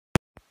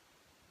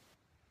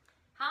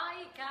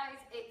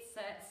guys, it's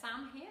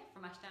Sam here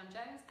from Ashdown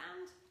Jones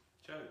and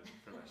Joe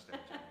from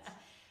Ashdown Jones.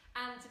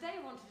 And today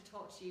I wanted to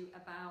talk to you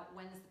about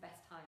when's the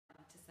best time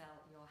to sell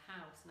your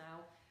house.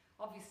 Now,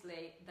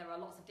 obviously there are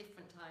lots of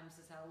different times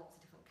to sell lots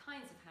of different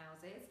kinds of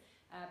houses,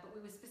 but we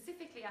were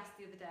specifically asked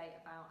the other day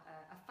about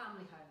a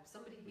family home,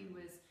 somebody who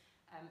was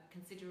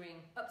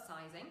considering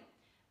upsizing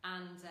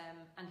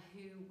and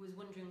who was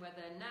wondering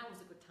whether now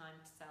was a good time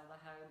to sell their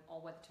home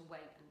or whether to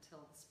wait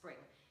until the spring.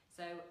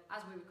 So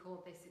as we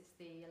record this, it's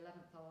the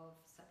 11th of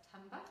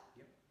September.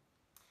 Yep.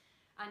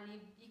 And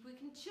we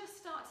can just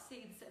start to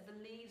see the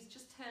leaves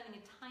just turning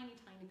a tiny,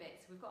 tiny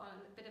bit. So we've got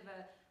a bit of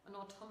an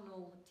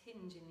autumnal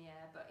tinge in the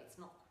air, but it's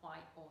not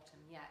quite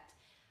autumn yet.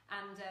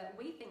 And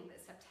we think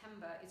that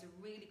September is a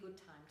really good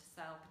time to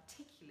sell,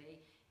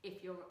 particularly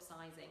if you're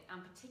upsizing, and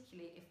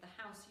particularly if the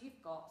house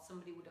you've got,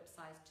 somebody would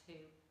upsize to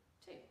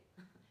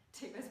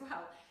as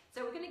well.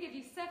 So we're going to give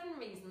you 7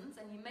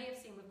 reasons, and you may have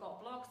seen we've got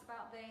blogs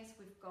about this,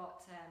 we've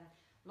got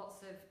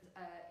lots of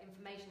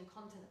information and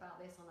content about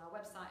this on our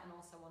website and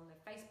also on the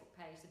Facebook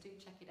page, so do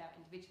check it out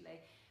individually.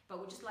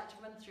 But we'd just like to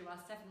run through our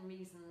 7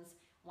 reasons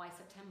why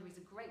September is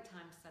a great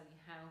time to sell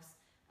your house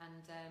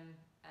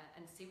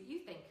and see what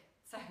you think.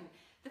 So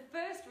the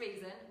first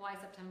reason why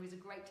September is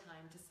a great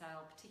time to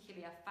sell,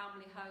 particularly a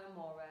family home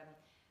or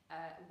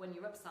when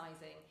you're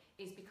upsizing,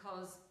 is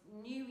because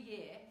New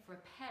Year for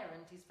a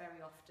parent is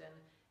very often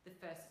the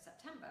 1st of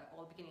September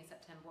or the beginning of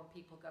September when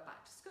people go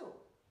back to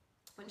school,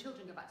 when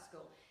children go back to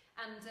school.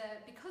 And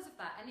because of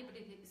that,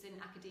 anybody who's in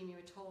academia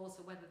at all,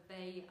 so whether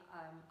they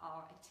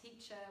are a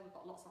teacher, we've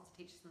got lots and lots of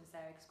teachers in this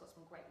area because we've got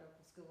some great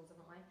local schools,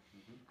 haven't we?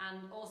 Mm-hmm. And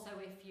also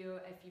if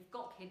you've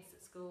got kids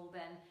at school,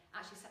 then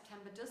actually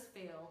September does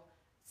feel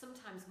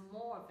sometimes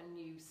more of a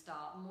new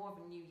start, more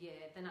of a new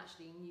year than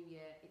actually New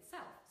Year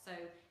itself. So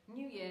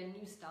New Year,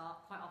 new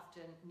start, quite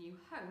often new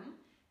home,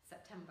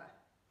 September.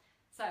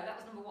 So that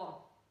was number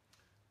 1.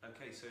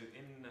 Okay, so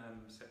in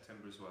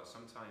September as well,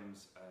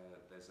 sometimes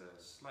there's a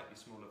slightly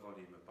smaller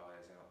volume of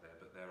buyers out there,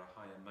 but they're a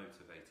higher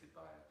motivated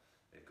buyer.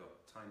 They've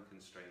got time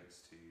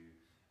constraints to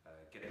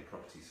get their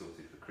property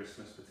sorted for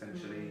Christmas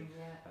potentially.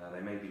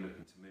 They may be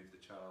looking to move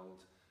the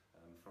child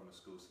from a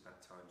school, so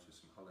that times with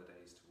some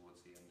holidays towards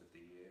the end of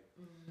the year.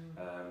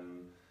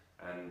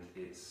 And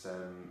it's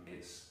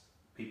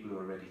people who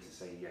are ready to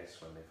say yes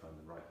when they find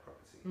the right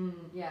property.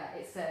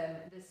 It's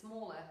the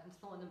smaller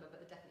number, but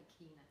they're definitely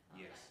keener.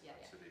 Yes, yeah,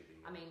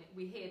 absolutely. Yeah. I mean,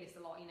 we hear this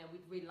a lot. You know,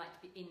 we'd really like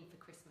to be in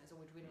for Christmas, or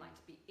we'd really like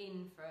to be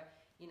in for,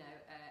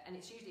 and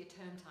it's usually a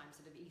term time,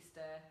 sort of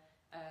Easter,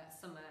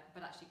 summer.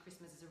 But actually,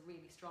 Christmas is a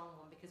really strong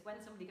one because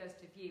when somebody goes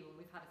to view, and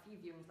we've had a few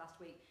viewings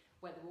last week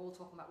where they were all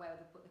talking about where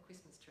they put the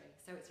Christmas tree.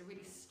 So it's a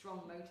really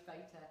strong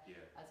motivator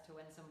as to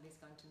when somebody's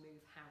going to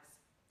move house.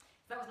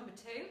 So that was number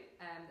 2,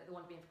 that they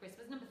want to be in for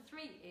Christmas. Number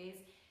 3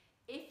 is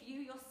if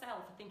you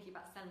yourself are thinking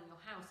about selling your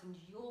house and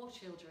your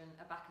children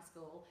are back at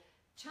school,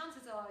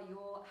 chances are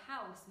your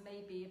house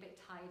may be a bit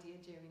tidier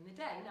during the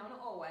day. Now, not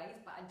always,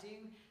 but I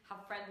do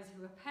have friends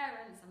who are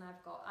parents, and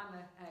I'm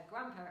a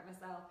grandparent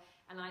myself,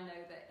 and I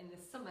know that in the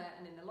summer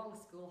and in the long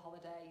school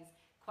holidays,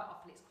 quite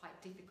often it's quite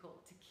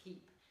difficult to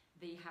keep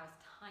the house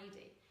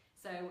tidy.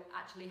 So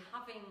actually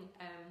having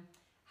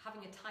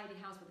a tidy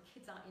house where the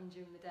kids aren't in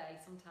during the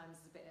day sometimes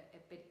is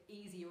a bit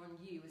easier on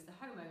you as the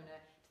homeowner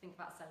to think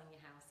about selling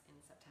your house in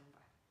September.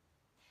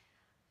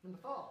 Number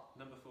 4.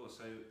 Number 4,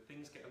 so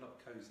things get a lot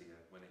cosier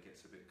when it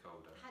gets a bit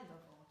colder. I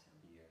love autumn.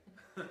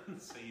 Yeah.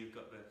 So you've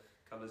got the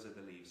colours of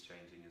the leaves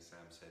changing, as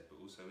Sam said, but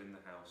also in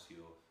the house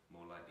you're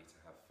more likely to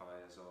have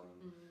fires on.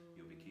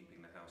 You'll be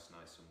keeping the house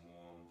nice and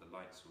warm. The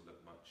lights will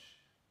look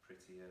much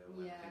prettier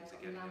when things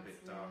are getting a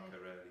bit darker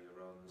earlier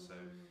on. So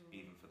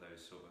even for those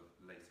sort of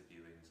later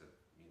viewings at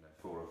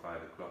 4 or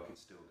 5 o'clock,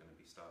 it's still going to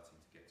be starting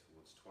to get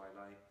towards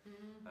twilight.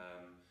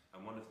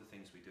 And one of the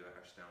things we do at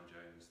Ashdown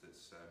Jones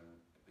that's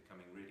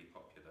becoming really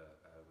popular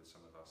with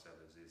some of our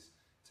sellers is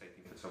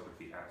taking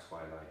photography at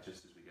twilight,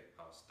 just as we get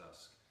past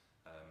dusk,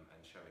 and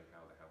showing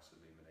how the house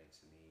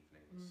illuminates in the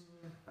evenings.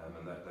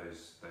 And that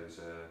those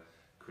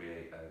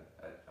create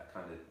a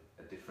kind of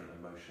a different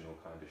emotional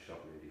kind of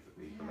shot really for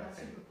people. Yeah,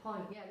 that's a good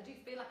point. Yeah, they do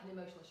feel like an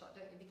emotional shot,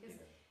 don't you? Because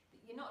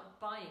you're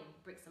not buying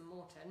bricks and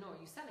mortar, nor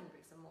are you selling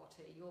bricks and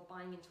mortar. You're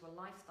buying into a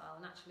lifestyle,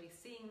 and actually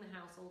seeing the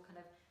house all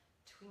kind of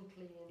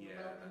twinkly and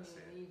welcoming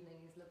in the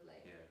evening is lovely.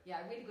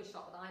 Yeah, a really good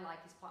shot that I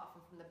like is quite often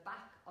from the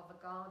back of a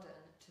garden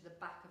to the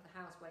back of the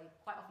house, where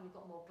quite often you've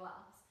got more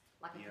glass,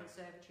 like a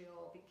conservatory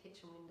or big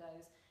kitchen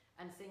windows,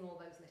 and seeing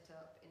all those lit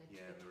up in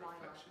a the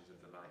twilight. reflections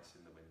of the lights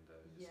in the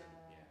windows.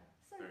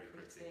 So very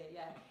pretty.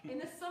 Yeah. In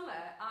the summer,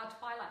 our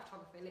twilight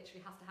photography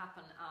literally has to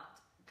happen at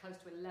close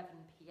to 11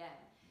 p.m.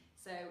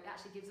 So it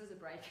actually gives us a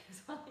break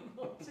as well in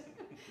autumn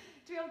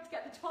to be able to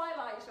get the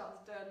twilight shots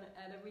done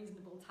at a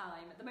reasonable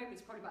time. At the moment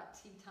it's probably about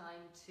tea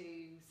time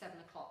to 7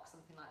 o'clock,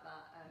 something like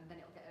that, and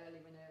then it'll get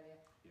earlier and earlier.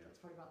 So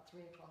it's probably about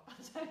 3 o'clock by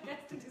the time it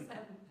gets to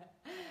December.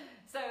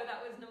 So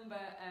that was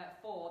number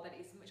 4, that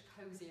it's much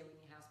cosier in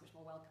your house, much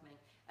more welcoming.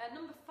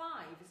 Number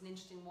 5 is an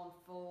interesting one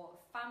for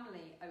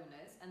family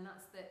owners, and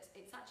that's that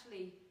it's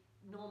actually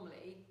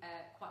normally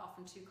quite often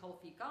often too cold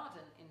for your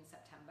garden in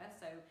September.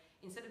 So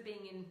instead of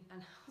being in,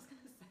 and I was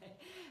going to say,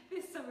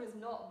 this summer has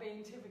not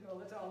been typical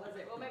at all, has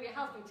it? Well, maybe it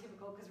has been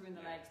typical because we're in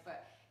the lakes,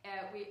 but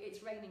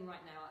it's raining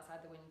right now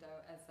outside the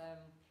window as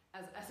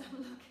I'm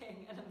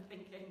looking and I'm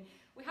thinking,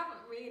 we haven't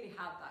really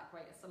had that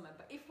great a summer.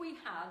 But if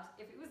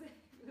it was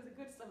a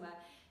good summer,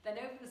 then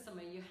over the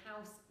summer your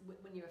house,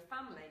 when you're a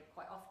family,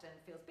 quite often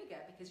feels bigger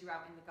because you're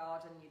out in the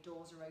garden, your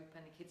doors are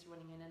open, the kids are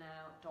running in and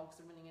out,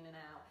 dogs are running in and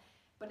out.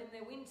 But in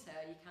the winter,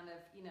 you kind of,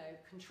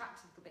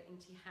 contract a little bit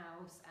into your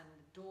house and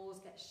the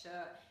doors get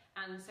shut,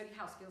 and so your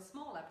house feels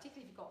smaller,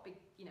 particularly if you've got big,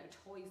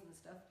 toys and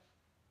stuff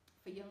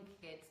for young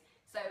kids.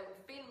 So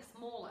feeling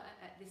smaller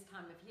at this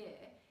time of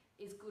year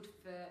is good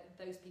for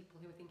those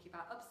people who are thinking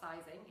about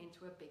upsizing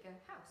into a bigger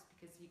house,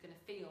 because you're going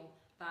to feel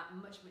that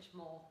much, much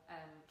more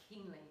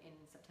keenly in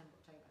September,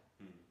 October.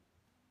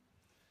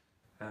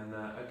 And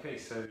okay,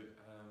 so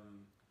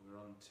we're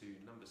on to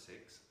number 6,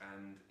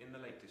 and in the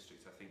Lake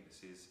District, I think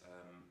this is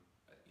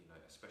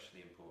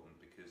especially important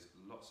because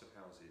lots of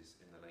houses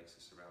in the lakes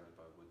are surrounded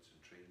by woods and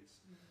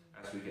trees.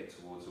 As we get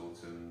towards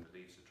autumn, the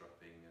leaves are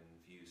dropping and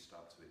views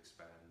start to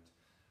expand.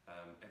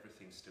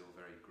 Everything's still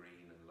very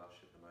green and lush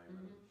at the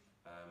moment.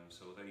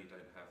 So although you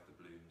don't have the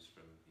blooms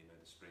from the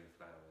spring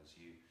flowers,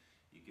 you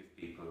give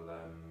people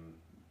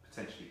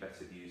potentially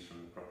better views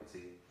from the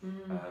property,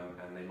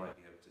 and they might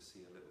be able to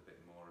see a little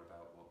bit more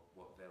about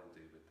what they'll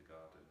do with the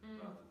garden,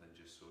 rather than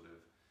just sort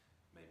of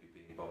maybe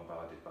being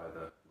bombarded by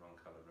the wrong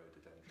colour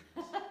rhododendrons.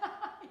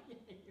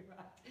 You're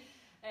right.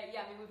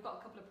 We've got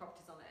a couple of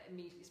properties on that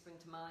immediately spring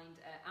to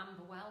mind.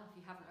 Amberwell, if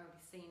you haven't already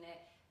seen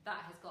it,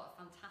 that has got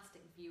a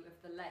fantastic view of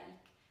the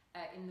lake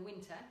in the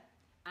winter,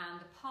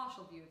 and a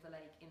partial view of the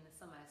lake in the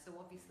summer. So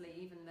obviously,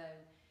 even though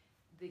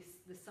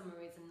the summer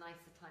is a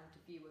nicer time to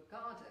view a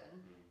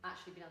garden,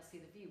 actually being able to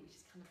see the view, which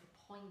is kind of the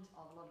point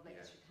of a lot of Lake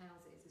District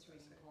houses, is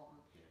really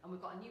important. And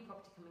we've got a new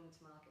property coming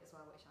to market as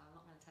well, which I'm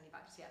not going to tell you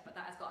about just yet, but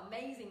that has got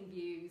amazing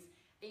views,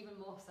 even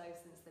more so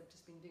since they've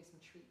just been doing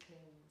some tree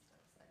clearing and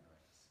stuff. So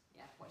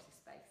yeah, watch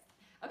this space.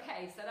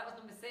 Okay, so that was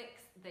number 6,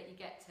 that you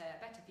get a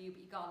better view,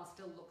 but your garden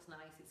still looks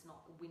nice. It's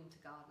not a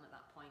winter garden at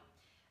that point.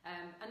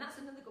 And that's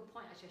another good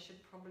point, actually. I should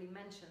probably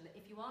mention that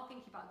if you are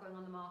thinking about going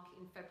on the market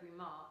in February,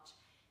 March,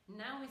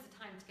 now is the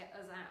time to get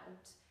us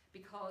out,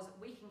 because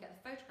we can get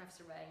the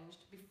photographs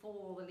arranged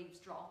before the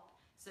leaves drop,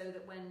 so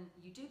that when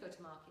you do go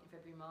to market in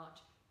February, March,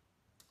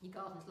 your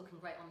garden's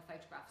looking great on the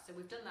photographs. So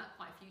we've done that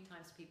quite a few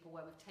times for people,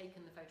 where we've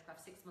taken the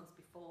photograph 6 months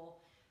before,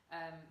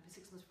 6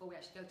 months before we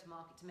actually go to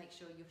market, to make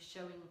sure you're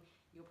showing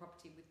your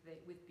property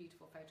with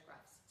beautiful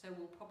photographs. So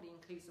we'll probably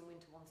include some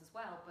winter ones as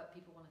well, but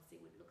people want to see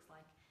what it looks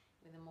like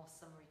with a more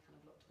summery kind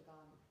of look to the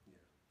garden.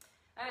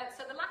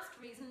 So the last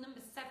reason,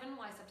 number 7,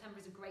 why September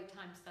is a great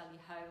time to sell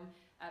your home,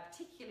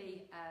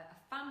 particularly a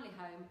family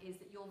home, is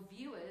that your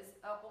viewers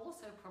are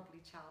also probably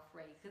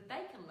child-free, because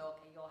they can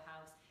look at your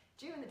house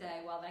during the day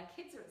while their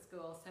kids are at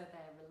school, so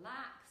they're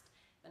relaxed,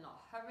 they're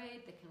not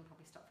hurried, they can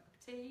probably stop for a cup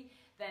of tea,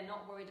 they're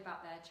not worried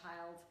about their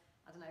child,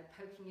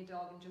 poking your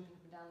dog and jumping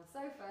up and down the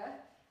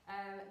sofa.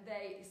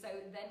 So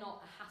they're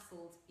not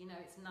hassled.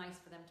 It's nice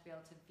for them to be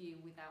able to view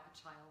without a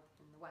child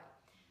in the way.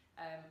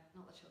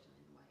 Not the children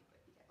in the way,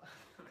 but you get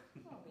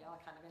well, we are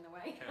kind of in the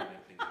way. It can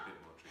make things a bit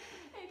more tricky.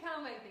 It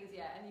can make things,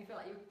 and you feel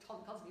like you're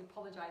constantly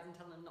apologising,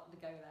 telling them not to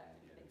go there and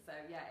everything. So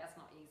that's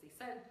not easy.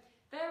 So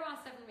there are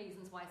 7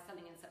 reasons why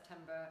selling in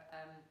September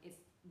is,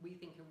 we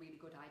think, a really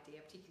good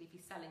idea, particularly if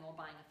you're selling or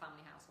buying a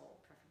family house, or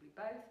preferably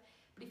both.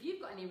 But if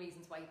you've got any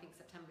reasons why you think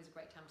September is a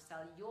great time to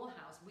sell your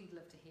house, we'd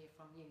love to hear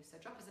from you. So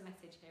drop us a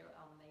message here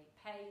on the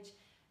page.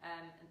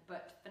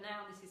 But for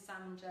now, this is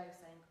Sam and Joe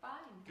saying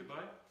goodbye.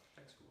 Goodbye.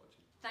 Thanks for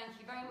watching. Thank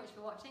you very much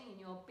for watching in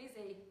your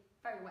busy,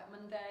 very wet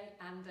Monday,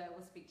 and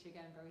we'll speak to you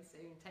again very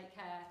soon. Take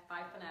care.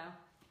 Bye for now.